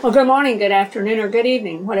Well, good morning, good afternoon, or good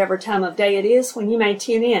evening, whatever time of day it is when you may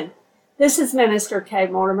tune in. This is Minister Kay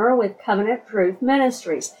Mortimer with Covenant Truth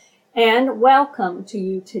Ministries, and welcome to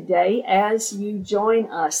you today as you join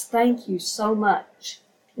us. Thank you so much,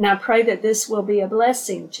 and I pray that this will be a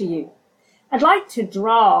blessing to you. I'd like to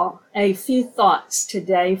draw a few thoughts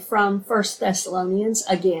today from 1 Thessalonians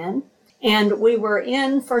again, and we were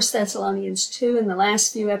in 1 Thessalonians 2 in the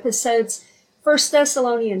last few episodes. 1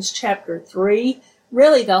 Thessalonians chapter 3,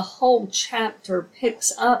 really the whole chapter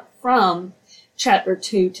picks up from chapter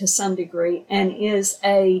 2 to some degree and is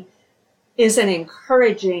an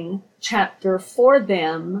encouraging chapter for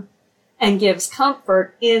them and gives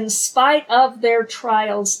comfort in spite of their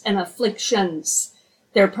trials and afflictions,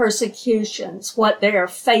 their persecutions, what they are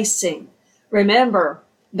facing. Remember,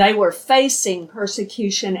 they were facing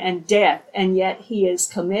persecution and death, and yet he is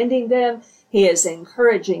commending them, he is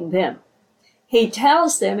encouraging them. He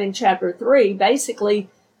tells them in chapter 3, basically,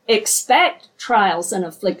 expect trials and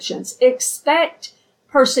afflictions, expect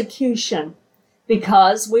persecution,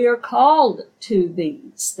 because we are called to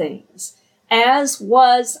these things, as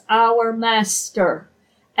was our Master,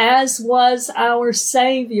 as was our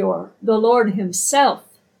Savior, the Lord himself.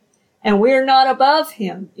 And we're not above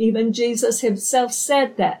him. Even Jesus himself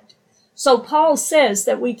said that. So Paul says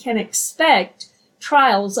that we can expect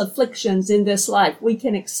trials, afflictions in this life. We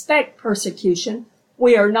can expect persecution.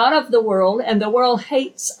 We are not of the world, and the world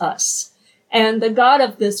hates us. And the God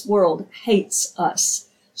of this world hates us.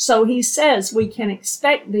 So he says we can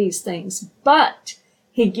expect these things, but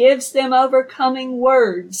he gives them overcoming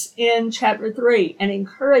words in chapter 3 and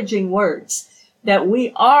encouraging words that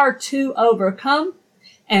we are to overcome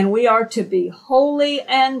and we are to be holy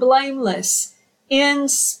and blameless in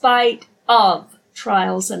spite of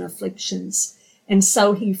trials and afflictions. And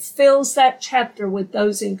so he fills that chapter with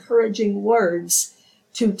those encouraging words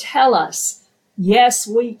to tell us, yes,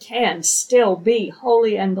 we can still be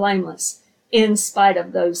holy and blameless in spite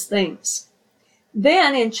of those things.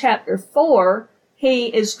 Then in chapter 4, he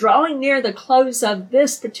is drawing near the close of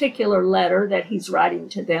this particular letter that he's writing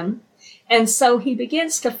to them. And so he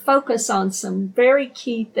begins to focus on some very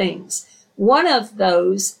key things. One of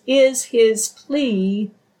those is his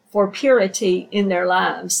plea for purity in their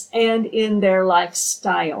lives and in their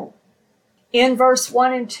lifestyle. In verse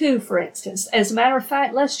 1 and 2, for instance, as a matter of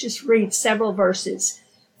fact, let's just read several verses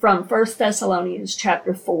from 1 Thessalonians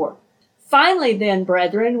chapter 4. Finally then,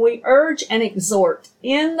 brethren, we urge and exhort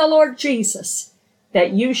in the Lord Jesus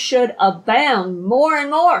that you should abound more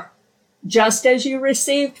and more, just as you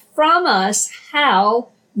received from us how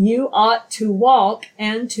you ought to walk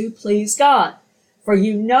and to please God. For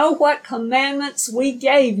you know what commandments we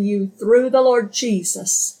gave you through the Lord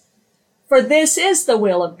Jesus. For this is the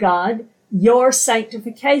will of God, your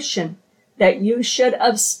sanctification, that you should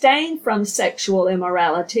abstain from sexual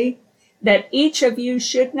immorality, that each of you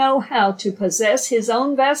should know how to possess his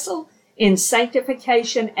own vessel in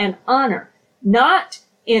sanctification and honor, not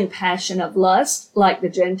in passion of lust, like the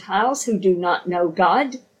Gentiles who do not know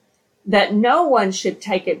God, that no one should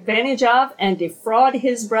take advantage of and defraud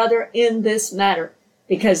his brother in this matter,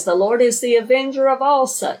 because the Lord is the avenger of all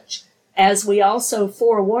such, as we also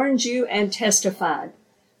forewarned you and testified.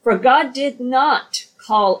 For God did not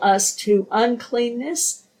call us to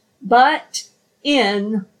uncleanness, but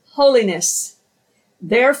in holiness.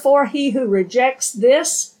 Therefore, he who rejects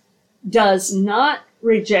this does not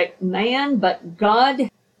reject man, but God,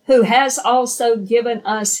 who has also given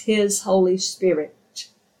us his Holy Spirit.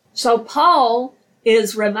 So Paul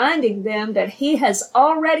is reminding them that he has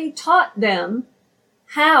already taught them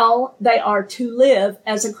how they are to live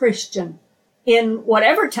as a Christian in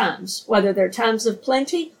whatever times, whether they're times of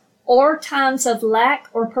plenty or times of lack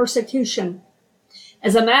or persecution.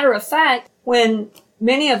 As a matter of fact, when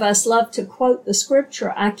many of us love to quote the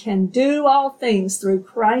scripture, I can do all things through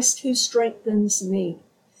Christ who strengthens me.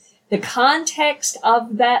 The context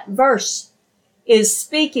of that verse is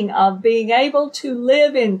speaking of being able to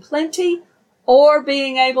live in plenty or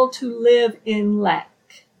being able to live in lack.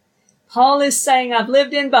 Paul is saying, I've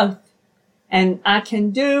lived in both, and I can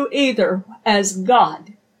do either as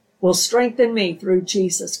God will strengthen me through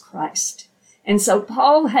Jesus Christ. And so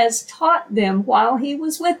Paul has taught them while he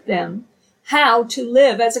was with them how to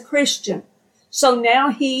live as a Christian. So now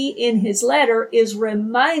he, in his letter, is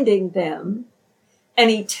reminding them, and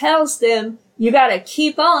he tells them, you got to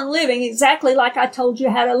keep on living exactly like I told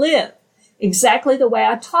you how to live, exactly the way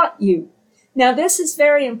I taught you. Now, this is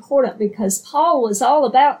very important because Paul was all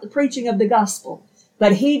about the preaching of the gospel,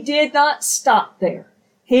 but he did not stop there.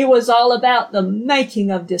 He was all about the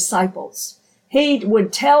making of disciples. He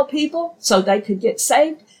would tell people so they could get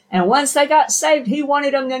saved. And once they got saved, he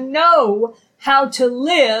wanted them to know how to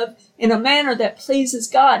live in a manner that pleases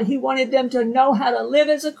God. He wanted them to know how to live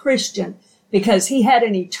as a Christian because he had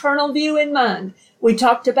an eternal view in mind. We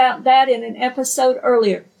talked about that in an episode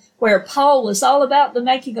earlier where Paul was all about the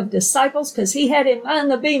making of disciples because he had in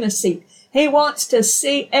mind the Bema seat. He wants to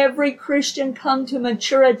see every Christian come to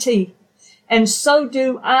maturity. And so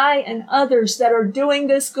do I and others that are doing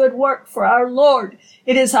this good work for our Lord.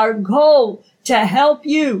 It is our goal to help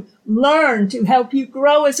you learn, to help you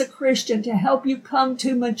grow as a Christian, to help you come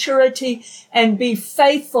to maturity and be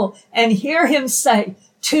faithful and hear him say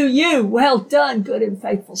to you, well done, good and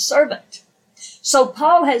faithful servant. So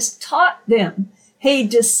Paul has taught them. He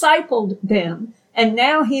discipled them. And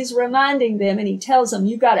now he's reminding them and he tells them,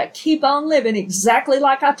 you got to keep on living exactly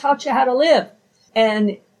like I taught you how to live.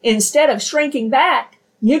 And instead of shrinking back,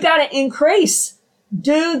 you got to increase.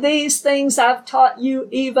 Do these things I've taught you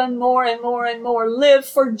even more and more and more. Live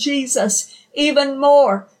for Jesus even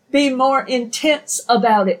more. Be more intense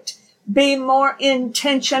about it. Be more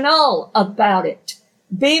intentional about it.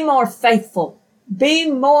 Be more faithful. Be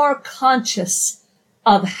more conscious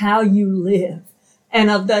of how you live and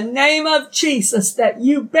of the name of Jesus that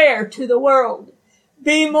you bear to the world.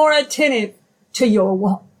 Be more attentive to your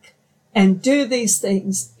walk and do these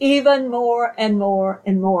things even more and more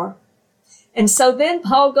and more. And so then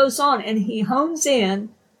Paul goes on and he hones in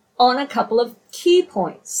on a couple of key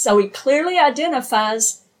points. So he clearly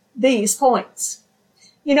identifies these points.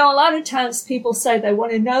 You know, a lot of times people say they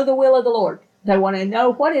want to know the will of the Lord. They want to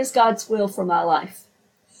know what is God's will for my life.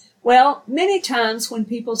 Well, many times when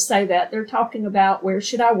people say that, they're talking about where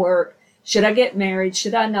should I work? Should I get married?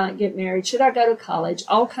 Should I not get married? Should I go to college?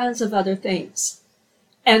 All kinds of other things.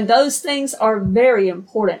 And those things are very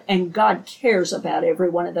important, and God cares about every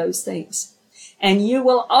one of those things. And you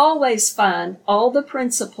will always find all the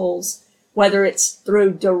principles, whether it's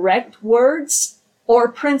through direct words or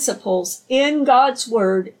principles in God's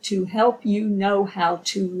word to help you know how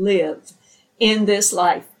to live in this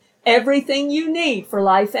life. Everything you need for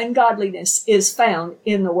life and godliness is found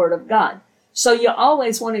in the Word of God. So you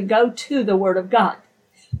always want to go to the Word of God.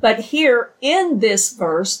 But here in this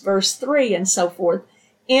verse 3 and so forth,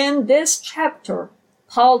 in this chapter,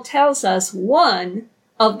 Paul tells us one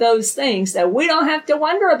of those things that we don't have to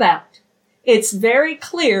wonder about. It's very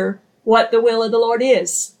clear what the will of the Lord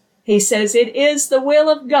is. He says it is the will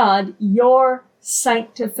of God, your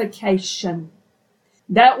sanctification.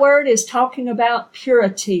 That word is talking about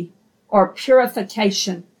purity or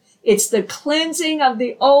purification. It's the cleansing of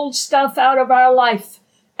the old stuff out of our life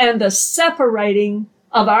and the separating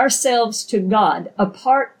of ourselves to God,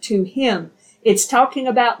 apart to Him. It's talking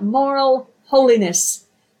about moral holiness,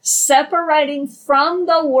 separating from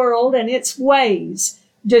the world and its ways,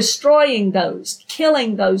 destroying those,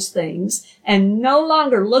 killing those things, and no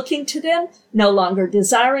longer looking to them, no longer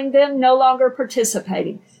desiring them, no longer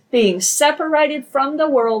participating, being separated from the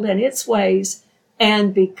world and its ways,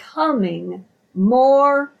 and becoming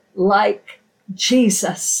more like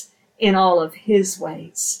Jesus in all of His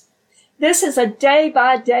ways. This is a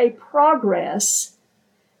day-by-day progress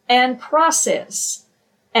and process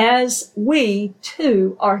as we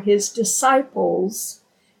too are His disciples,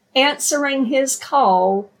 answering His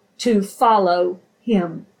call to follow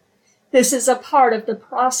Him. This is a part of the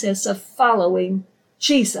process of following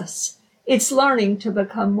Jesus. It's learning to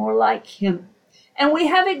become more like Him. And we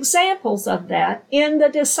have examples of that in the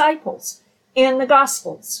disciples, in the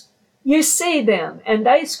Gospels. You see them, and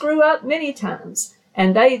they screw up many times,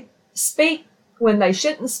 and they speak when they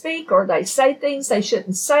shouldn't speak, or they say things they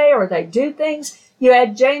shouldn't say, or they do things. You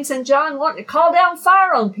had James and John wanting to call down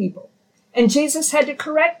fire on people. And Jesus had to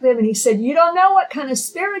correct them, and He said, you don't know what kind of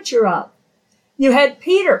spirit you're of. You had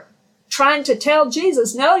Peter trying to tell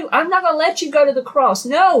Jesus, no, I'm not going to let you go to the cross.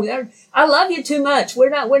 No, I love you too much. We're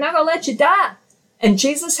not going to let you die. And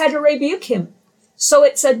Jesus had to rebuke him. So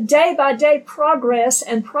it's a day-by-day progress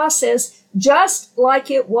and process, just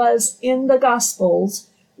like it was in the Gospels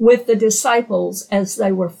with the disciples as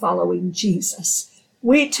they were following Jesus.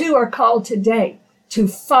 We too are called today to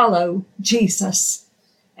follow Jesus.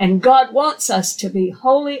 And God wants us to be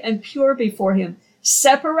holy and pure before Him,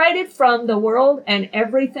 separated from the world and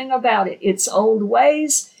everything about it, its old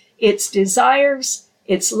ways, its desires,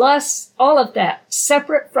 its lusts, all of that,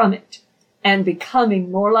 separate from it, and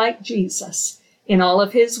becoming more like Jesus in all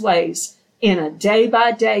of His ways in a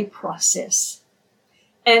day-by-day process.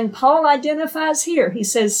 And Paul identifies here, he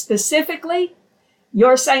says specifically,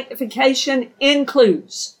 your sanctification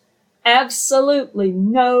includes absolutely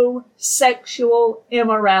no sexual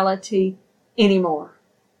immorality anymore.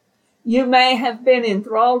 You may have been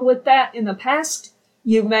enthralled with that in the past.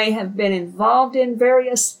 You may have been involved in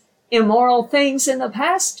various immoral things in the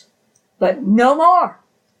past, But no more.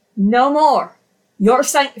 No more. Your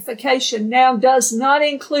sanctification now does not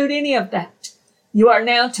include any of that. You are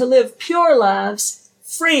now to live pure lives,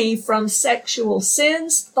 free from sexual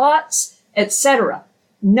sins, thoughts, etc.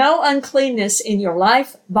 No uncleanness in your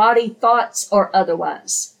life, body, thoughts, or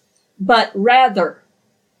otherwise. But rather,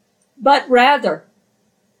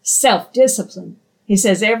 self-discipline. He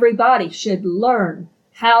says everybody should learn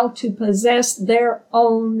how to possess their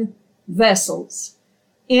own vessels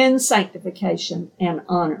in sanctification and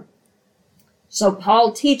honor. So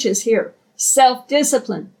Paul teaches here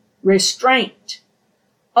self-discipline, restraint,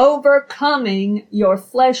 overcoming your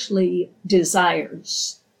fleshly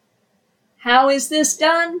desires. How is this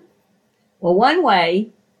done? Well, one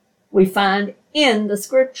way we find in the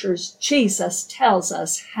scriptures, Jesus tells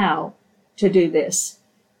us how to do this.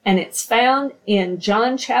 And it's found in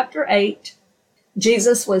John chapter 8.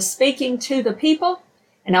 Jesus was speaking to the people,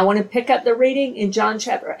 and I want to pick up the reading in John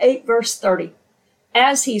chapter 8, verse 30.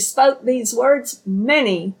 As he spoke these words,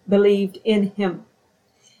 many believed in him.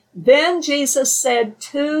 Then Jesus said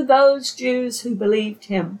to those Jews who believed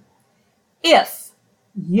him, if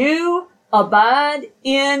you abide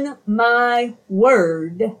in my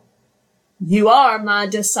word, you are my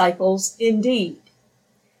disciples indeed,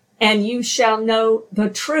 and you shall know the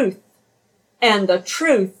truth, and the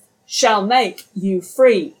truth shall make you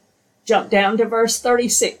free. Jump down to verse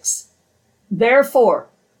 36. Therefore,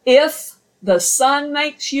 if the Son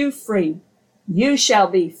makes you free, you shall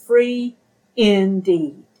be free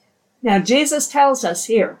indeed. Now, Jesus tells us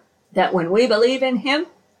here that when we believe in him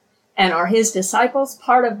and are his disciples,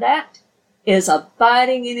 part of that is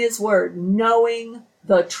abiding in his word, knowing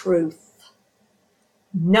the truth.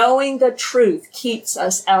 Knowing the truth keeps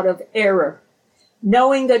us out of error.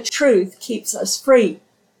 Knowing the truth keeps us free.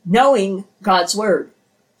 Knowing God's word.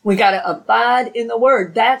 We got to abide in the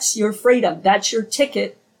word. That's your freedom. That's your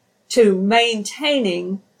ticket to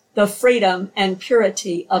maintaining the freedom and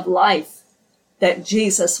purity of life that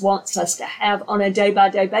Jesus wants us to have on a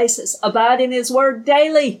day-by-day basis. Abide in his word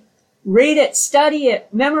daily. Read it, study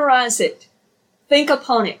it, memorize it, think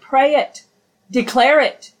upon it, pray it, declare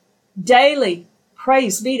it daily.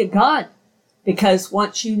 Praise be to God. Because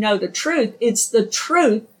once you know the truth, it's the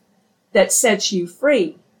truth that sets you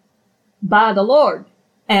free by the Lord.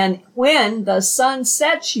 And when the Son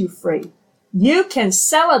sets you free, you can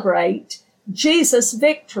celebrate Jesus'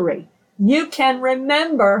 victory. You can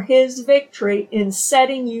remember his victory in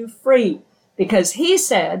setting you free. Because he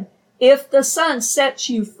said, if the Son sets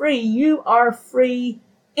you free, you are free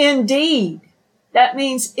indeed. That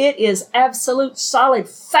means it is absolute solid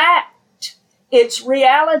fact. It's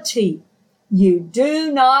reality. You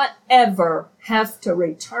do not ever have to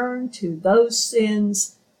return to those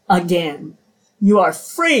sins again. You are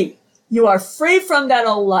free. You are free from that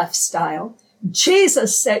old lifestyle.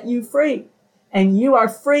 Jesus set you free. And you are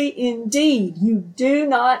free indeed. You do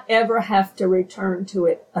not ever have to return to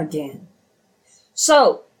it again.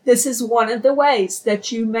 So, this is one of the ways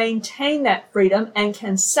that you maintain that freedom and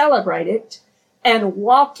can celebrate it and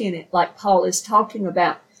walk in it like Paul is talking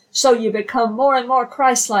about. So you become more and more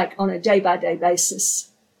Christ-like on a day-by-day basis.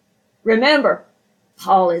 Remember,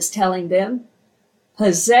 Paul is telling them,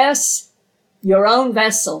 possess your own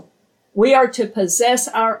vessel. We are to possess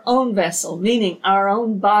our own vessel, meaning our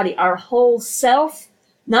own body, our whole self,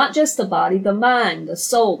 not just the body, the mind, the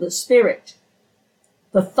soul, the spirit,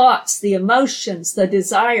 the thoughts, the emotions, the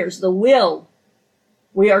desires, the will.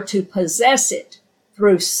 We are to possess it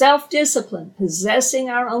through self-discipline, possessing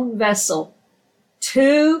our own vessel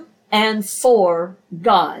to and for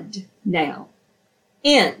God now.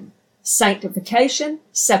 In sanctification,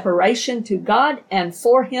 separation to God and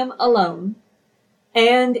for him alone,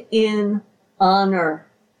 and in honor.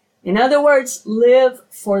 In other words, live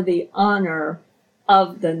for the honor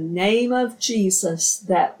of the name of Jesus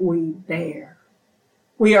that we bear.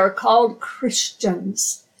 We are called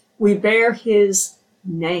Christians. We bear his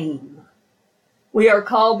name. We are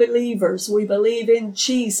called believers. We believe in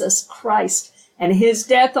Jesus Christ and his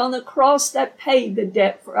death on the cross that paid the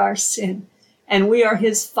debt for our sin. And we are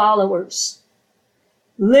his followers.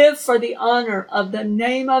 Live for the honor of the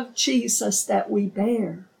name of Jesus that we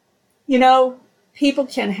bear. You know, people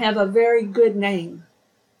can have a very good name.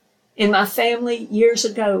 In my family years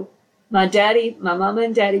ago, my mama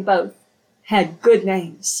and daddy both had good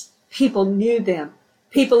names. People knew them.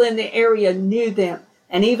 People in the area knew them.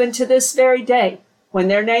 And even to this very day, when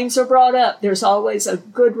their names are brought up, there's always a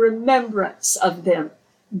good remembrance of them,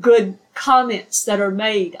 good comments that are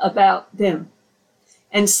made about them.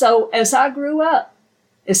 And so as I grew up,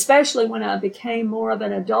 especially when I became more of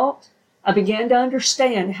an adult, I began to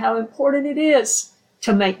understand how important it is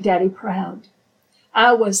to make Daddy proud.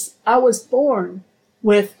 I was born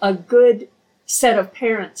with a good set of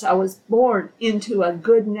parents. I was born into a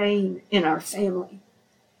good name in our family.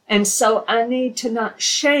 And so I need to not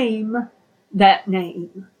shame that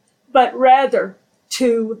name, but rather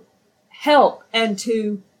to help and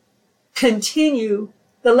to continue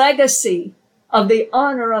the legacy of the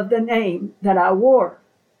honor of the name that I wore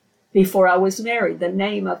before I was married, the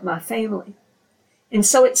name of my family. And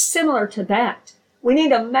so it's similar to that. We need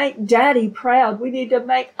to make Daddy proud. We need to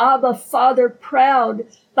make Abba Father proud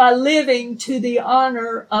by living to the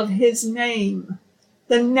honor of his name,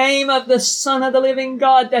 the name of the Son of the living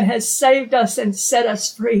God that has saved us and set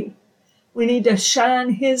us free. We need to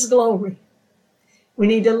shine his glory. We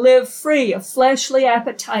need to live free of fleshly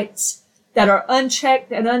appetites that are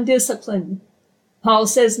unchecked and undisciplined. Paul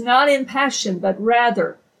says, not in passion, but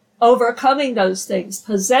rather overcoming those things,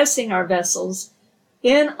 possessing our vessels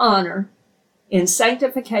in honor, in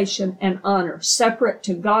sanctification and honor, separate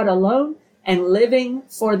to God alone and living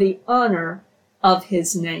for the honor of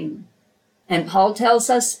his name. And Paul tells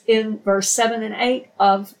us in verse 7 and 8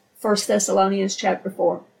 of 1 Thessalonians chapter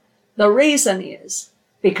 4, the reason is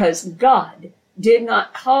because God did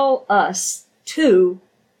not call us to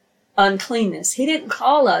uncleanness. He didn't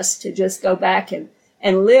call us to just go back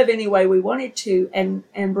and live any way we wanted to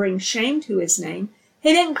and bring shame to his name.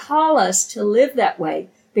 He didn't call us to live that way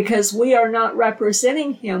because we are not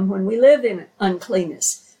representing him when we live in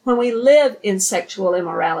uncleanness, when we live in sexual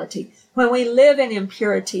immorality, when we live in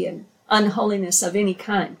impurity and unholiness of any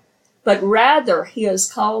kind. But rather, he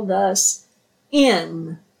has called us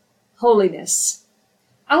in holiness.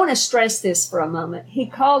 I want to stress this for a moment. He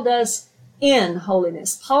called us in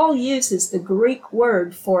holiness. Paul uses the Greek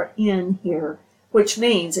word for in here, which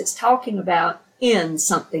means it's talking about in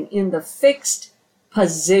something, in the fixed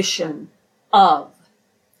position of.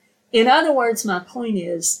 In other words, my point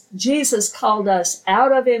is, Jesus called us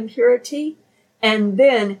out of impurity, and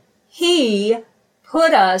then he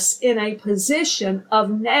put us in a position of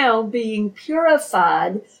now being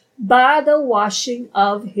purified by the washing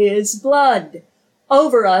of his blood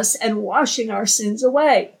over us and washing our sins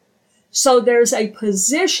away. So there's a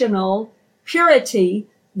positional purity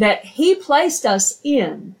that he placed us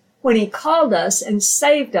in when he called us and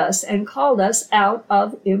saved us and called us out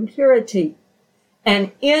of impurity.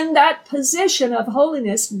 And in that position of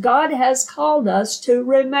holiness, God has called us to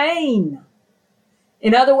remain.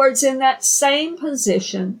 In other words, in that same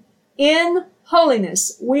position, in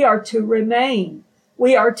holiness, we are to remain.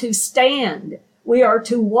 We are to stand. We are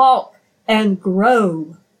to walk and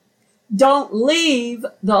grow. Don't leave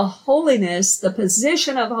the holiness, the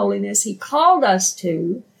position of holiness he called us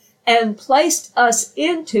to and placed us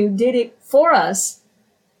into, did it for us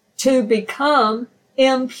to become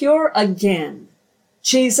impure again.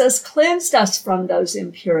 Jesus cleansed us from those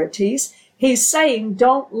impurities. He's saying,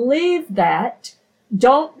 don't leave that.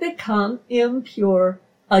 Don't become impure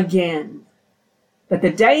again. But the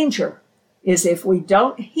danger is if we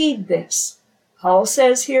don't heed this. Paul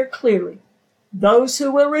says here clearly, those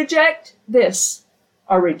who will reject this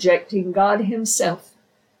are rejecting God himself,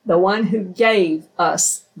 the one who gave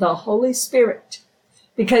us the Holy Spirit,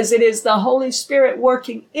 because it is the Holy Spirit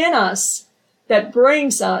working in us that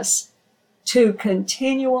brings us to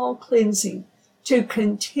continual cleansing, to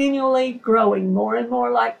continually growing more and more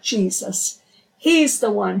like Jesus. He's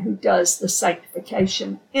the one who does the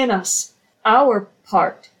sanctification in us. Our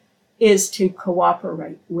part is to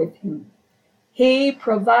cooperate with him. He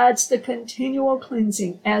provides the continual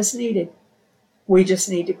cleansing as needed. We just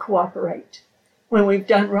need to cooperate. When we've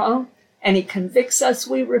done wrong and he convicts us,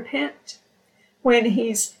 we repent. When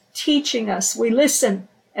he's teaching us, we listen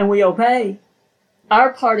and we obey.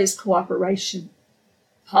 Our part is cooperation.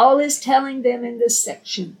 Paul is telling them in this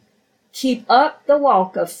section, keep up the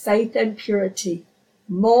walk of faith and purity,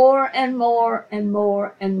 more and more and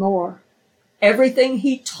more and more. Everything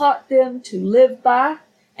he taught them to live by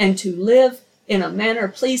and to live in a manner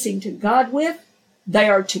pleasing to God with, they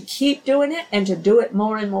are to keep doing it and to do it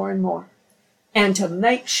more and more and more. And to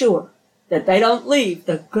make sure that they don't leave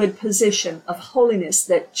the good position of holiness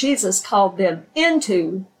that Jesus called them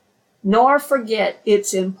into, nor forget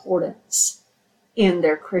its importance in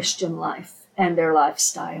their Christian life and their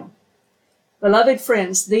lifestyle. Beloved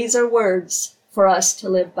friends, these are words for us to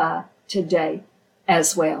live by today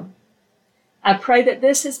as well. I pray that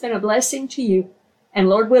this has been a blessing to you, and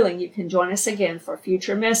Lord willing, you can join us again for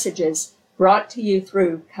future messages brought to you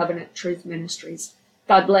through Covenant Truth Ministries.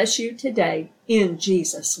 God bless you today in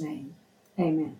Jesus' name. Amen.